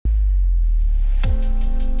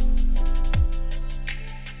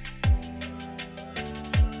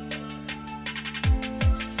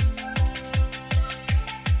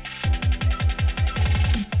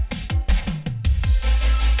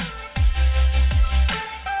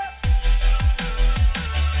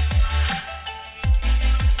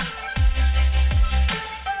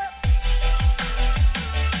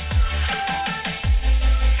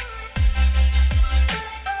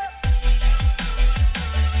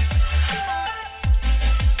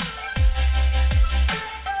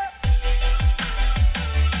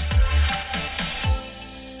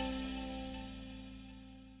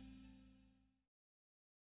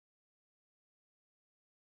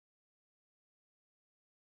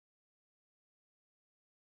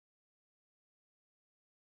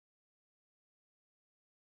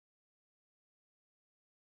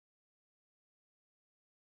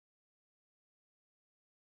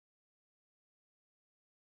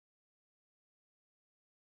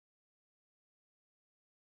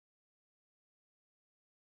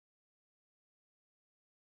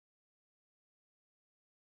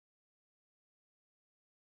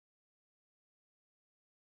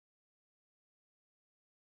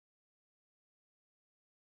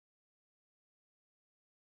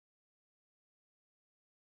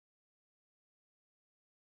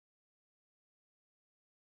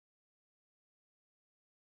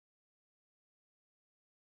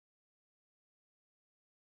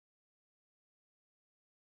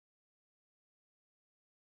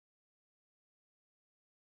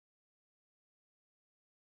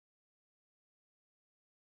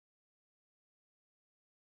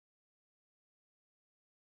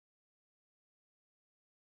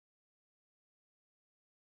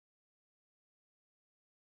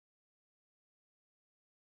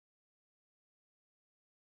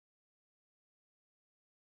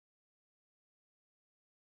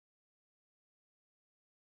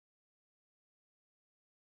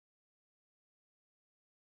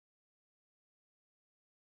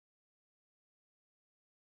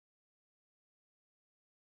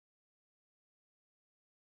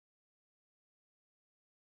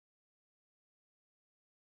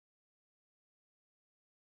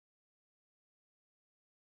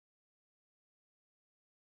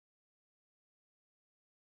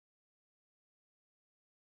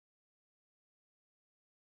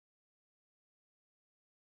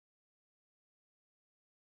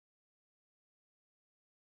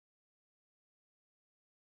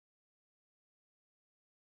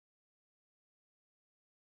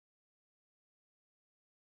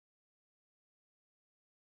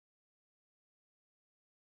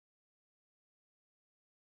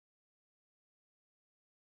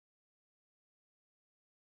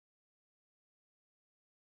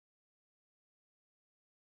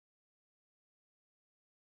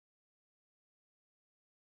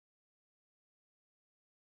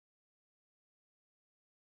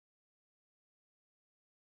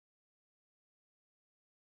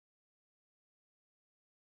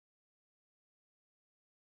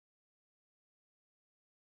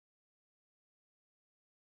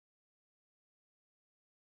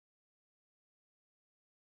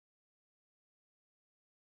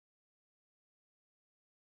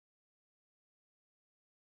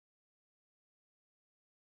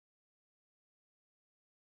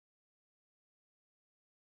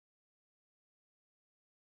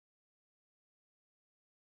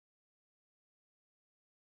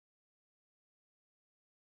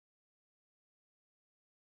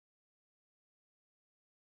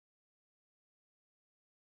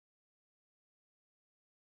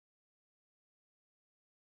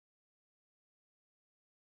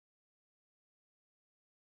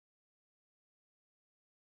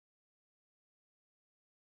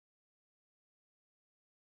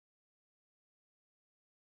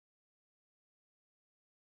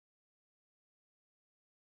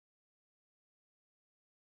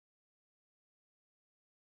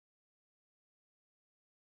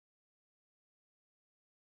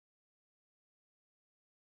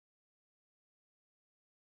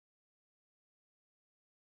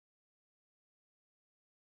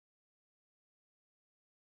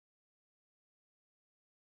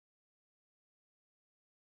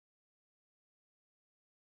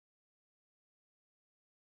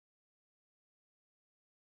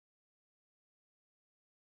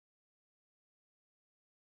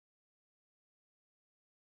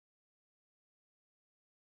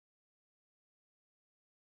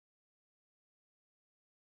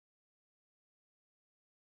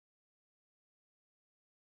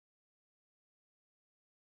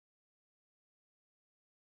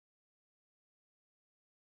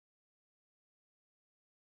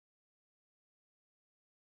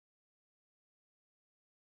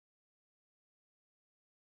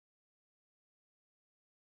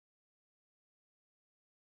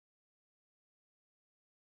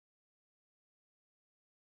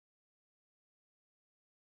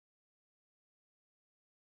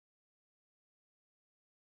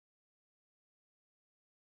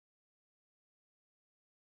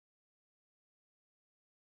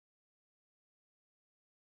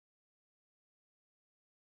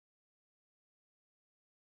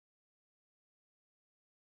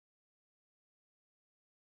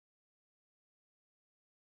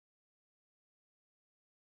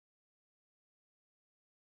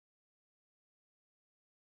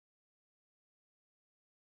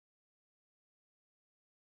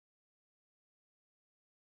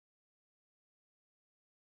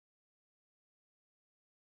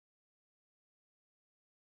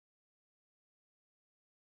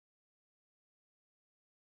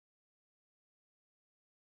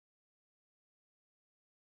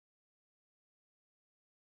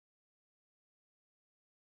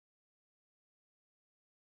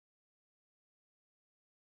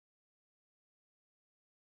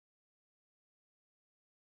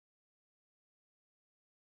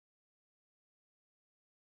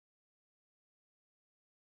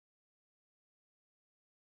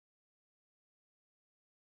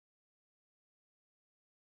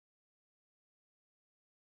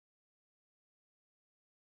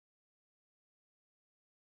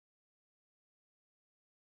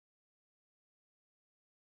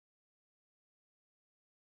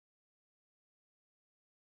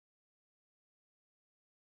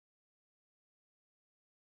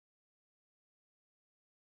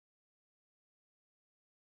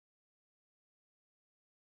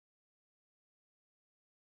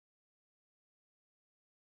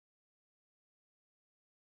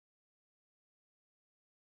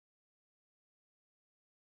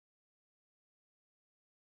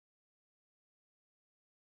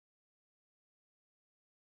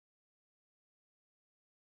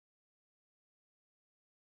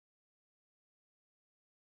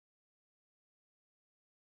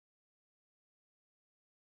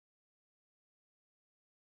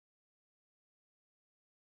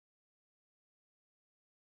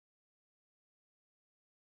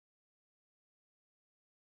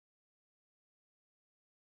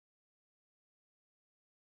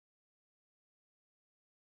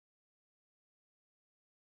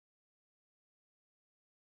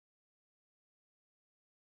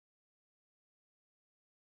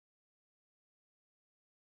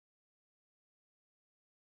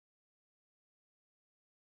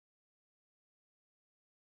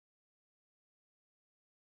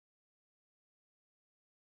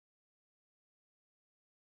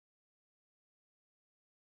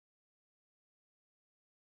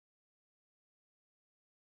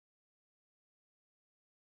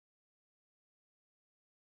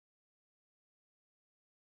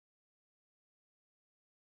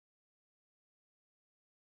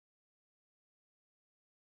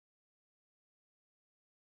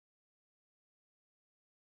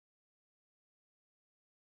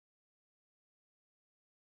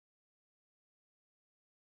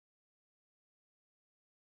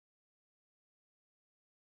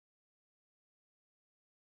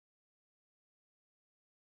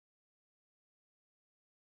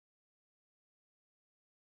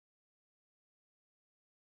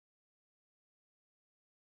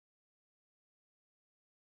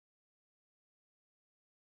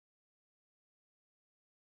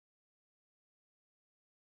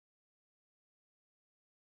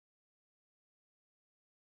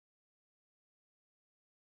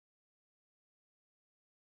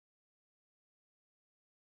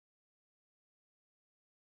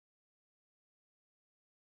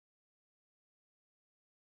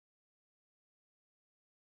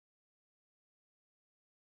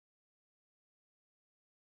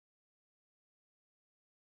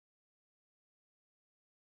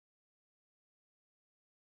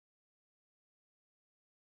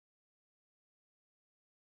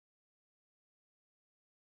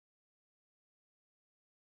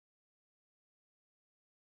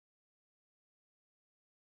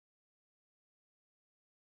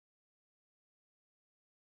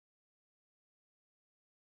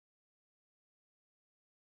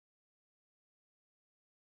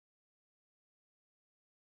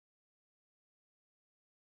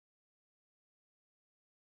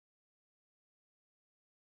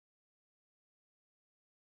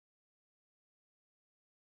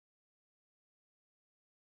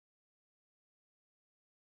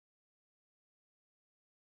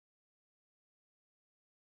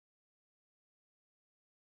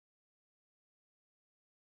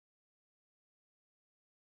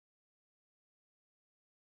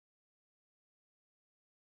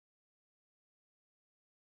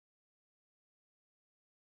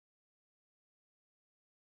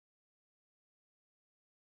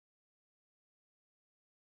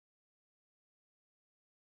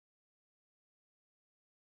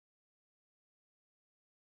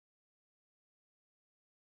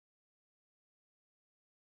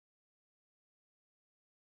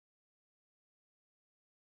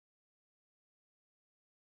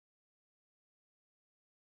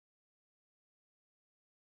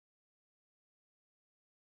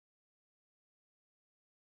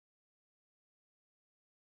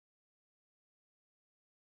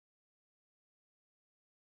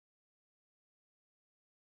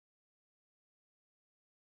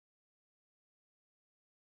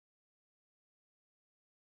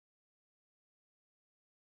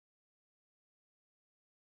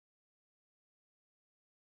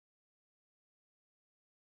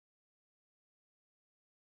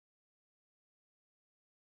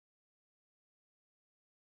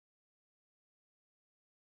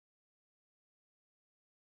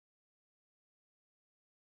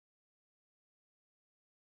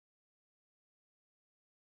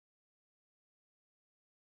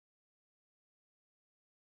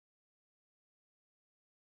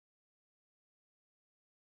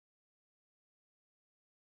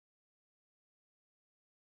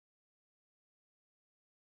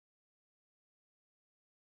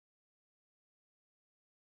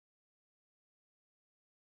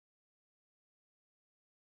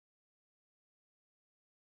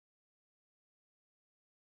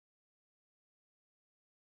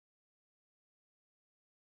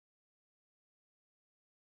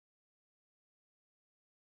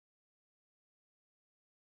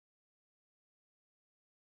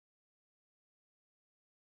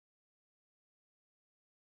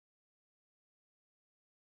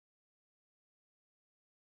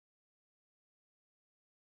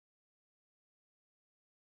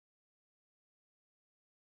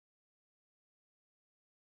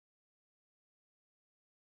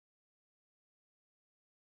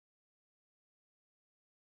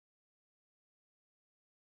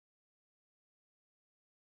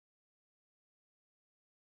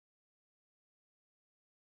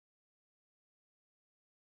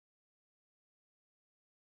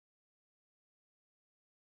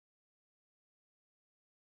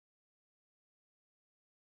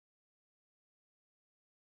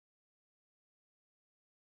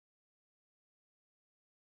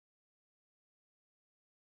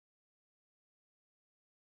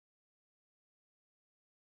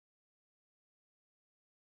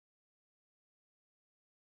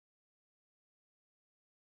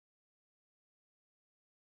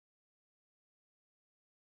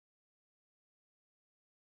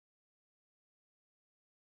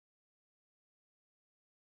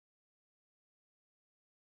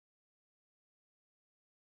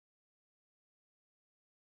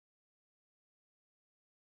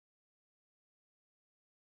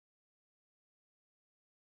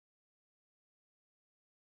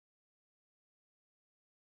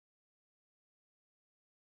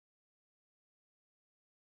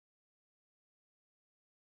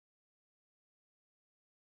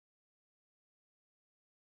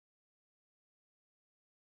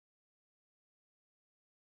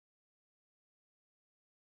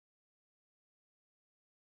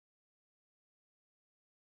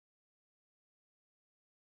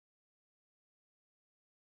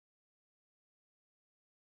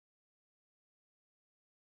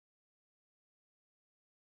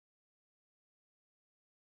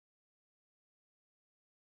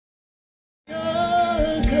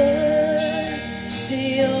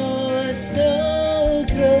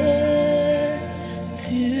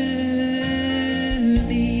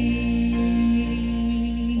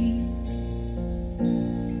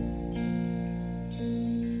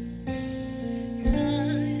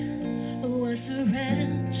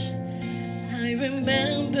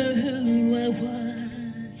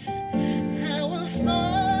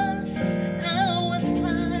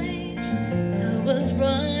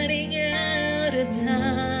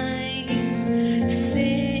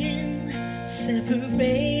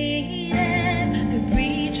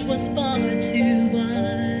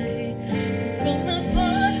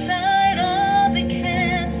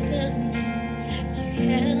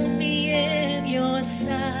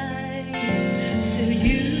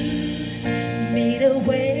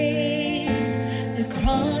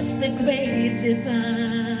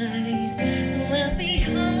divine, left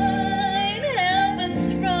behind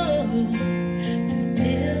heaven's throne to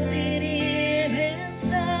build it here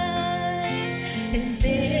inside. And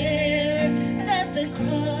there at the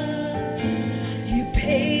cross, you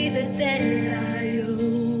paid the debt I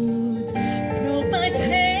owed, broke my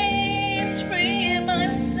chains, freed my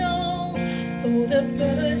soul. For the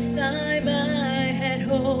first time I had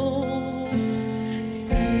hope.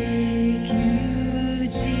 Thank you,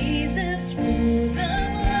 Jesus, for the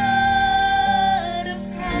blood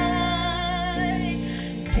applied.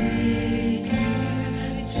 Thank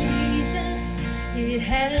you, Jesus, it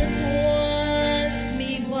has washed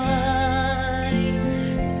me white.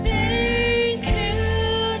 Thank you,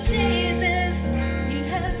 Jesus, you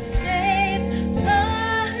have saved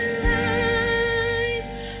my life,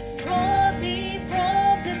 brought me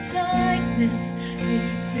from the darkness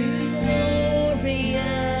into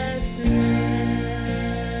glorious light.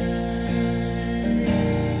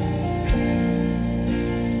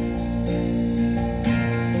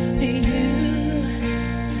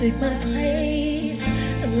 You took my place,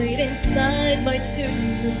 laid inside my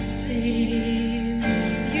tomb of sin.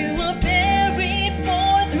 You were buried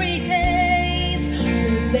for 3 days,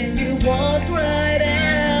 but then you walked right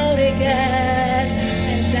out again.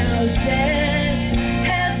 And now death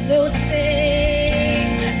has no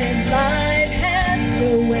sting, and life has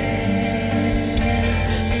no end.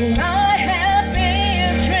 For I have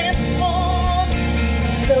been transformed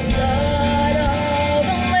by the blood of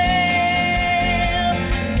the Lamb.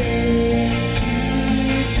 Thank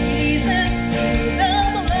you, Jesus, for the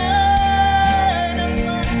blood of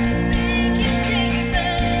my Thank you,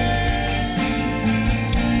 Jesus,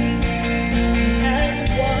 has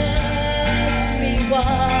washed me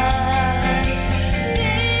white.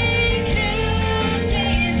 Thank you,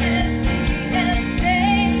 Jesus, you have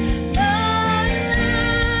saved my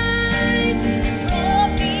life,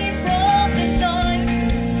 brought me from the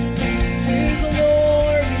darkness to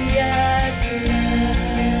glorious light.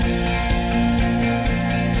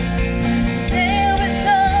 There is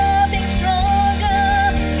nothing stronger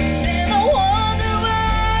than the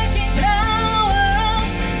wonder-working power of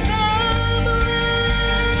the blood.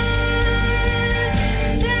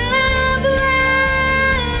 The blood.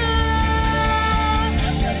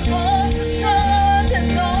 Across the sons and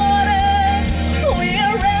daughters, we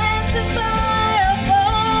are ransomed by our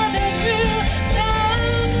Father through the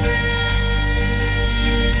blood.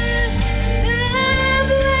 The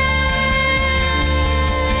blood.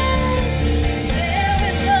 There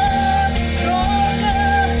is nothing stronger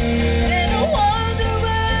than the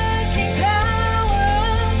wonder-working power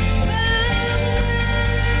of the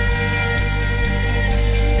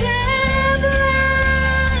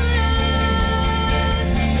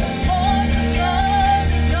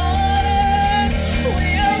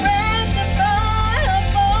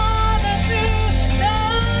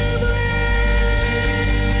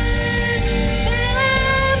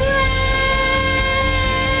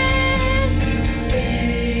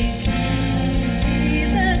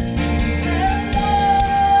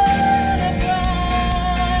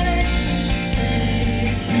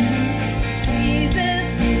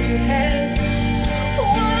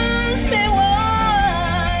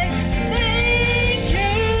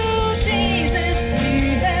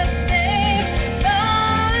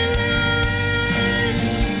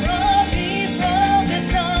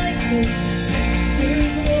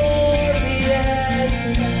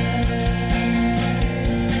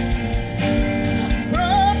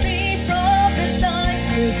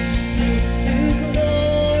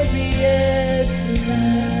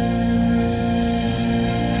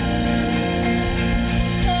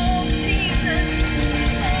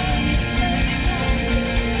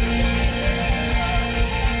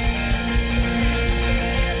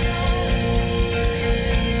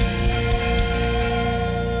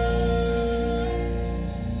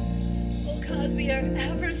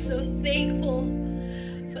thankful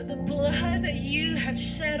for the blood that you have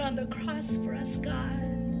shed on the cross for us, God.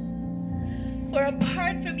 For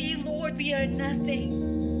apart from you, Lord, we are nothing.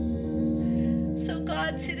 So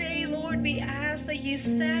God, today, Lord, we ask that you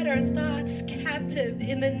set our thoughts captive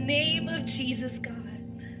in the name of Jesus, God.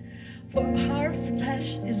 For our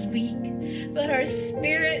flesh is weak, but our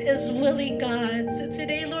spirit is willing, God. So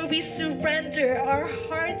today, Lord, we surrender our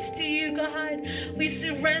hearts to you, God. We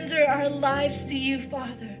surrender our lives to you,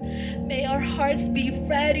 Father. May our hearts be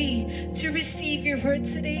ready to receive your word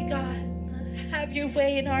today, God. Have your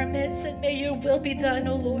way in our midst, and may your will be done,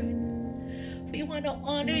 O Lord. We want to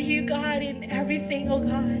honor you, God, in everything, oh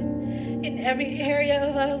God, in every area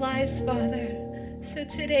of our lives, Father. So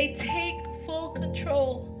today, take full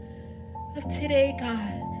control of today,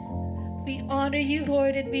 God. We honor you,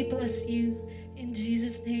 Lord, and we bless you. In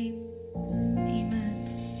Jesus' name, amen.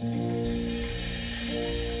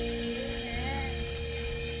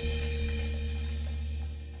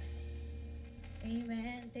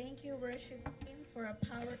 Amen. Thank you, worship team, for a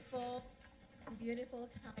powerful, beautiful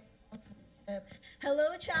time of worship.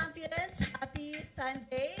 Hello, champions. Happy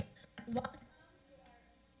Sunday. Welcome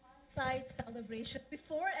side celebration.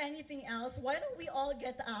 Before anything else, why don't we all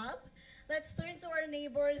get up? Let's turn to our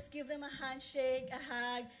neighbors, give them a handshake, a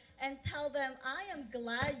hug, and tell them, I am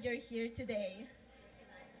glad you're here today.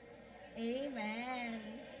 Amen.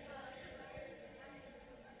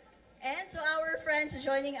 And to our friends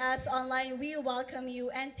joining us online, we welcome you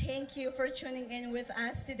and thank you for tuning in with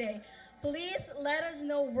us today. Please let us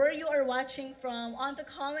know where you are watching from on the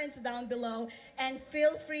comments down below, and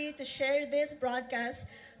feel free to share this broadcast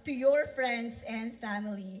to your friends and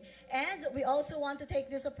family. And we also want to take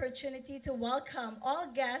this opportunity to welcome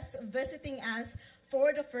all guests visiting us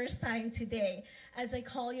for the first time today. As I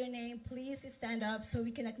call your name, please stand up so we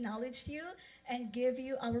can acknowledge you and give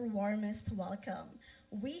you our warmest welcome.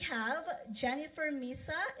 We have Jennifer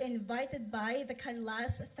Misa, invited by the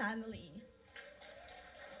Canlas family.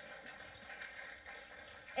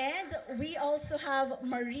 And we also have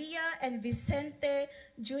Maria and Vicente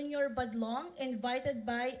Jr. Badlong, invited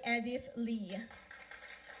by Edith Lee.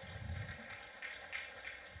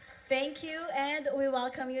 Thank you, and we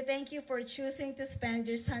welcome you. Thank you for choosing to spend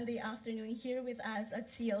your Sunday afternoon here with us at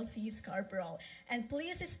CLC Scarborough. And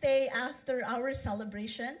please stay after our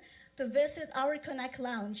celebration to visit our Connect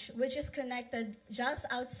Lounge, which is connected just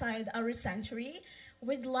outside our sanctuary.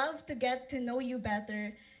 We'd love to get to know you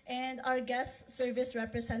better, and our guest service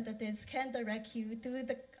representatives can direct you to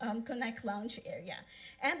the Connect Lounge area.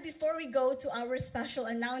 And before we go to our special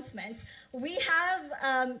announcements, we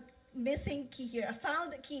have missing key here, a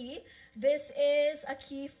found key. This is a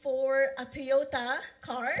key for a Toyota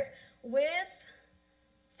car with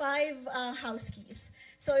 5 house keys.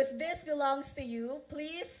 So if this belongs to you,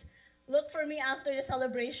 please look for me after the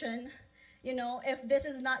celebration. You know, if this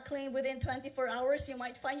is not claimed within 24 hours, you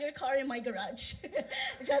might find your car in my garage.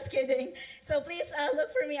 Just kidding. So please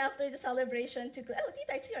look for me after the celebration to, oh,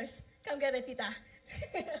 Tita, it's yours. Come get it, Tita.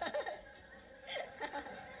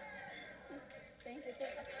 Thank you, Tita.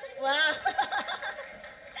 Wow.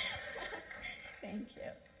 Thank you.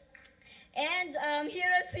 And here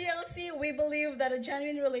at CLC, we believe that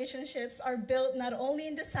genuine relationships are built not only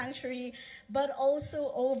in the sanctuary, but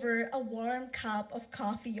also over a warm cup of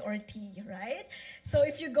coffee or tea, right? So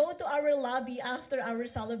if you go to our lobby after our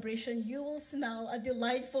celebration, you will smell a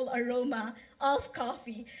delightful aroma of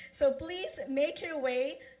coffee. So please make your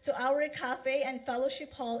way to our cafe and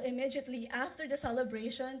fellowship hall immediately after the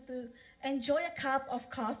celebration to enjoy a cup of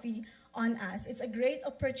coffee on us. It's a great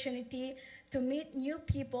opportunity to meet new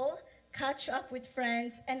people, catch up with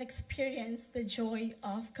friends, and experience the joy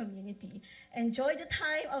of community. Enjoy the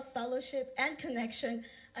time of fellowship and connection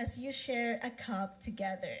as you share a cup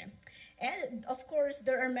together. And of course,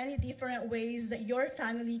 there are many different ways that your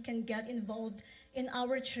family can get involved in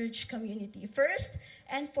our church community. First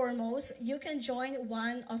and foremost, you can join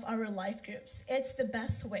one of our life groups. It's the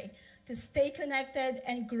best way to stay connected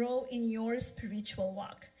and grow in your spiritual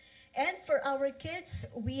walk. And for our kids,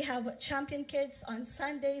 we have Champion Kids on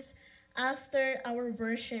Sundays after our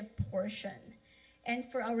worship portion. And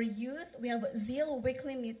for our youth, we have Zeal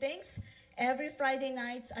weekly meetings every Friday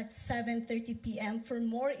nights at 7:30 p.m. For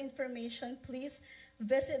more information, please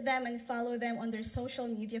visit them and follow them on their social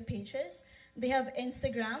media pages. They have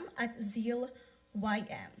Instagram at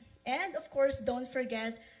ZealYM. And of course, don't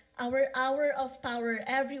forget our Hour of Power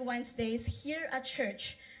every Wednesdays here at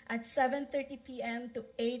church at 7:30 p.m. to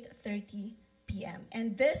 8:30 p.m.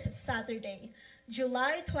 And this Saturday,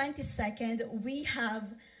 July 22nd, we have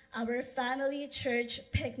our family church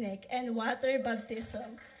picnic and water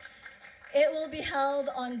baptism. It will be held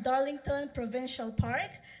on Darlington Provincial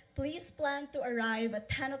Park. Please plan to arrive at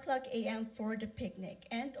 10 o'clock a.m. for the picnic.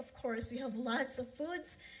 And of course, we have lots of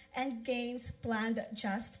foods and games planned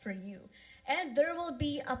just for you. And there will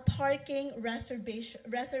be a parking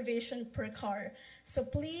reservation per car. So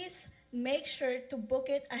please make sure to book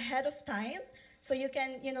it ahead of time so you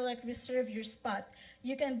can, reserve your spot.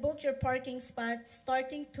 You can book your parking spot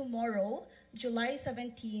starting tomorrow, July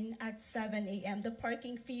 17 at 7 a.m. The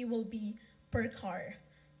parking fee will be per car.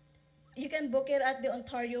 You can book it at the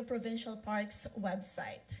Ontario Provincial Parks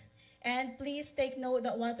website. And please take note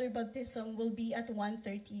that water baptism will be at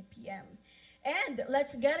 1:30 p.m. And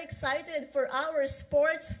let's get excited for our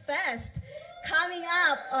Sports Fest coming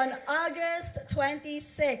up on August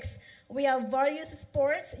 26. We have various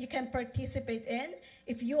sports you can participate in.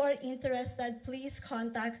 If you are interested, please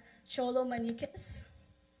contact Cholo Maniquez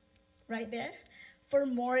right there for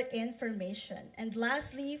more information. And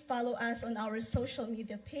lastly, follow us on our social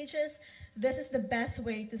media pages. This is the best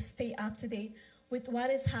way to stay up to date with what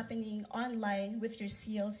is happening online with your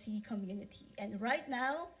CLC community. And right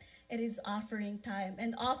now, it is offering time.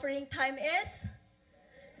 And offering time is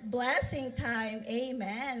blessing time.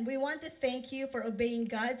 Amen. We want to thank you for obeying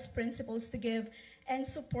God's principles to give and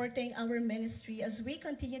supporting our ministry as we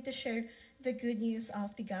continue to share the good news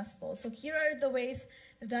of the gospel. So here are the ways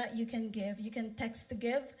that you can give. You can text to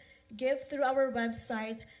give through our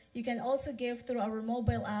website. You can also give through our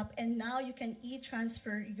mobile app, and now you can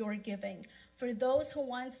e-transfer your giving. For those who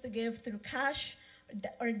wants to give through cash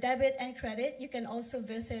or debit and credit, you can also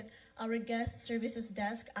visit our guest services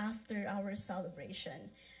desk after our celebration.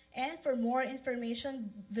 And for more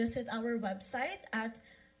information, visit our website at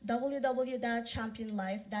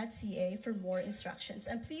www.championlife.ca for more instructions.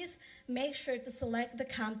 And please make sure to select the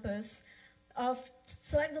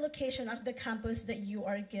location of the campus that you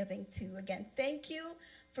are giving to. Again, thank you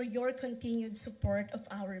for your continued support of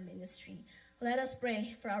our ministry. Let us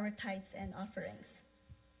pray for our tithes and offerings.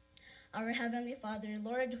 Our Heavenly Father,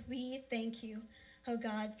 Lord, we thank you, oh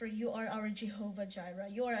God, for you are our Jehovah Jireh.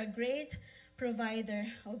 You are a great provider,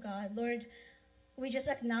 oh God. Lord, we just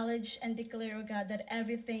acknowledge and declare, oh God, that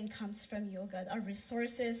everything comes from you, oh God. Our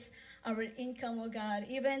resources, our income, oh God,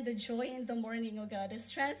 even the joy in the morning, oh God, the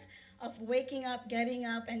strength of waking up, getting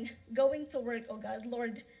up, and going to work, oh God.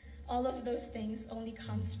 Lord, all of those things only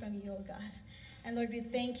comes from you, oh God. And Lord, we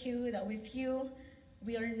thank you that with you,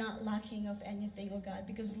 we are not lacking of anything, oh God,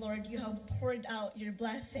 because Lord, you have poured out your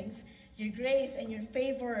blessings, your grace, and your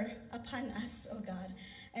favor upon us, oh God.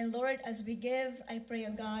 And Lord, as we give, I pray,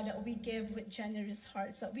 oh God, that we give with generous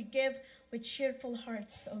hearts, that we give with cheerful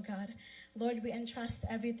hearts, oh God. Lord, we entrust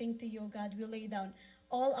everything to you, oh God. We lay down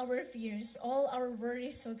all our fears, all our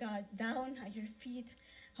worries, oh God, down at your feet,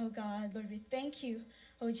 oh God. Lord, we thank you,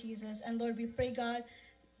 oh Jesus. And Lord, we pray, God,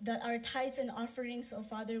 that our tithes and offerings, oh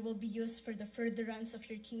Father, will be used for the furtherance of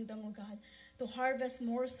your kingdom, oh God, to harvest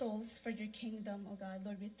more souls for your kingdom, oh God.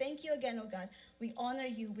 Lord, we thank you again, oh God. We honor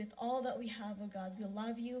you with all that we have, oh God. We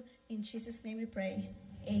love you. In Jesus' name we pray.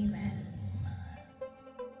 Amen.